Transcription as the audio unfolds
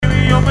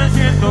me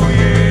siento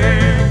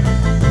bien.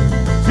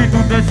 Si tú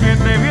te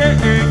sientes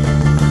bien,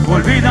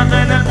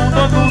 olvídate del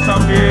mundo tú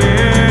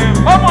también.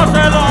 Vamos a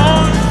hacerlo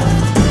hoy.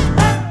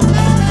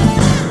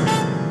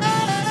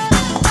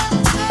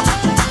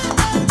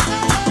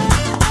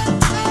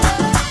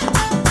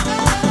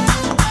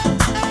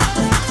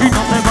 Y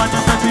no te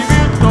vayas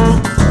sentimiento,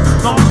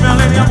 no me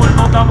alegre amor,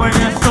 no estamos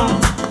en esto.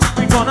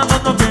 Mi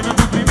corazón no tiene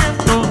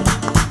sufrimiento,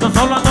 yo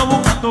solo ando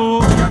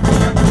buscando.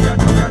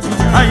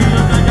 Ay,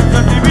 no te vayas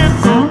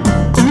sentimiento,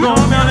 no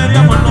me alegre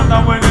amor, no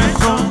estamos en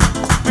esto.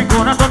 Mi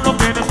corazón no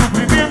tiene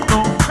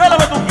sufrimiento, ¿qué es lo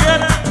que tú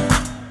quieres?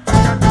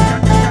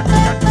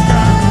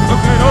 Yo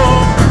quiero,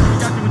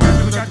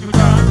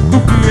 tú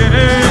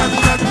quieres,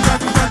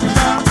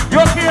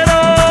 yo quiero,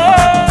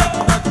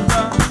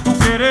 tú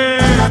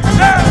quieres.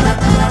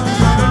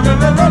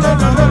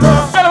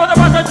 ¿Qué lo que te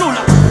pasa,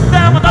 chula?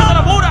 Déjame darte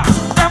la pura,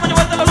 déjame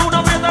llevarte la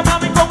luna mientras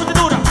mami con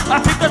cintura.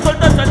 Así que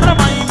suéltate el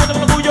drama y ponte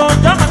lo tuyo.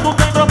 Llama tú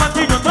ten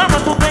romantillo, llama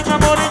tú ten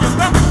amorillo.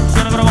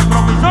 Yo no quiero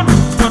compromiso,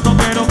 yo no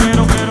quiero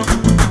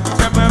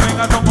que me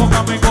venga tampoco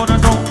mi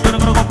corazón. Yo no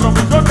quiero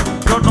compromiso,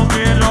 yo no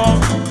quiero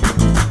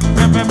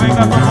que me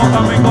venga tampoco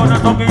mi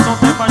corazón. Y no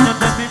te vayas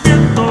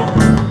sentimiento,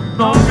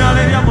 no me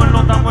alegre amor, no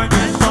estamos en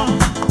eso.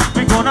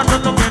 Mi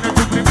corazón no tiene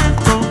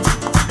sufrimiento,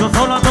 yo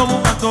solo ando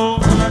buscando.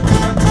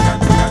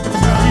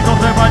 No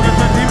te vayas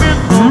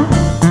sentimiento,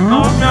 no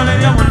me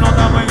alegre amor, no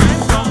estamos en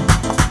eso.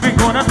 Mi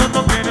corazón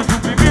no tiene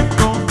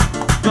sufrimiento,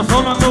 yo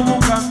solo ando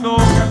buscando.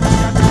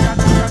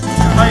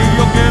 Ay,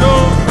 yo quiero,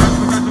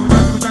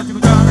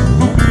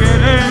 tú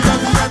quieres,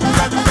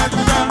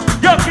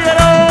 yo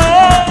quiero.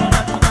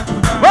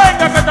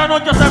 Venga que esta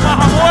noche se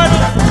baja bueno.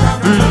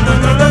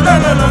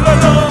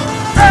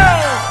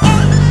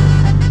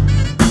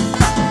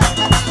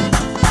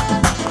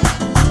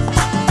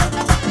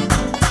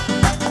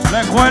 La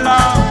escuela.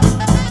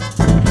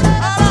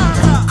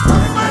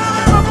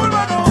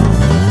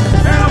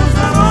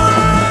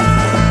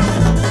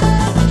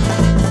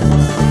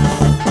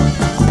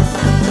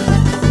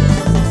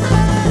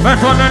 Me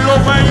suenan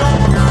los bellos.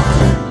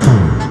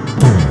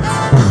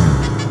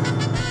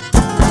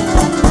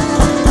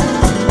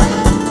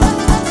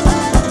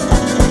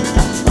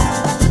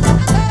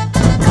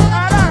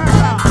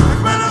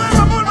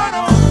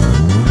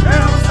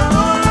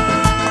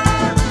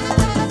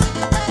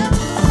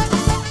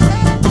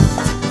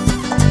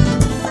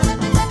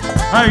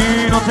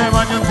 Ahí no te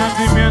bañan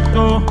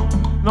sentimientos,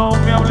 no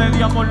me hables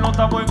de amor, no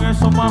estamos en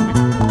eso, mami.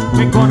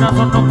 Mi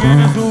corazón no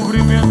quiere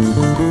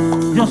sufrimiento,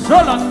 yo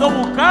solo ando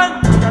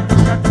buscando.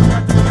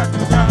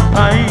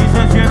 Ahí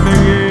se siente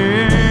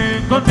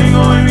bien,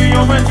 contigo baby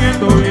yo me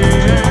siento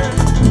bien.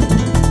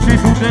 Si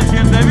tú te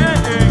sientes bien,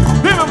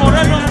 dime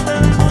moreno,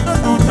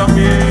 tú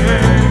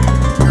también.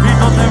 Y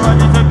no te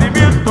vayas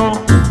sentimiento,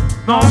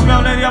 no me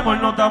hables de amor,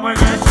 no estamos en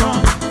eso.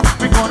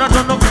 Mi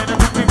corazón no quiere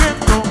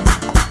sufrimiento,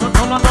 yo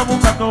solo ando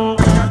buscando.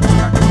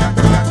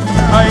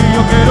 Ahí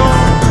yo quiero,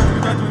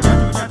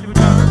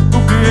 tú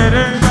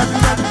quieres,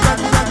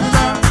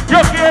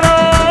 yo quiero,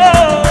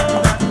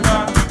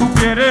 tú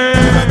quieres.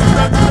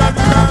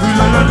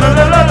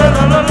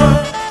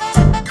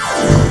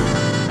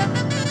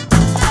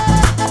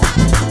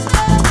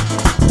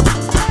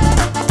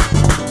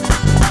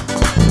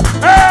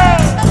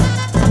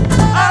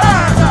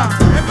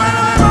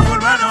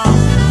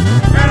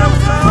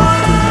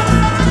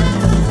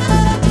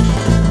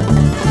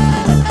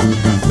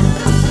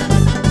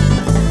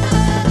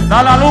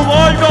 Da la luz,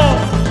 gordo,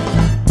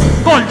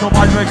 gordo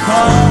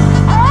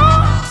malvesado.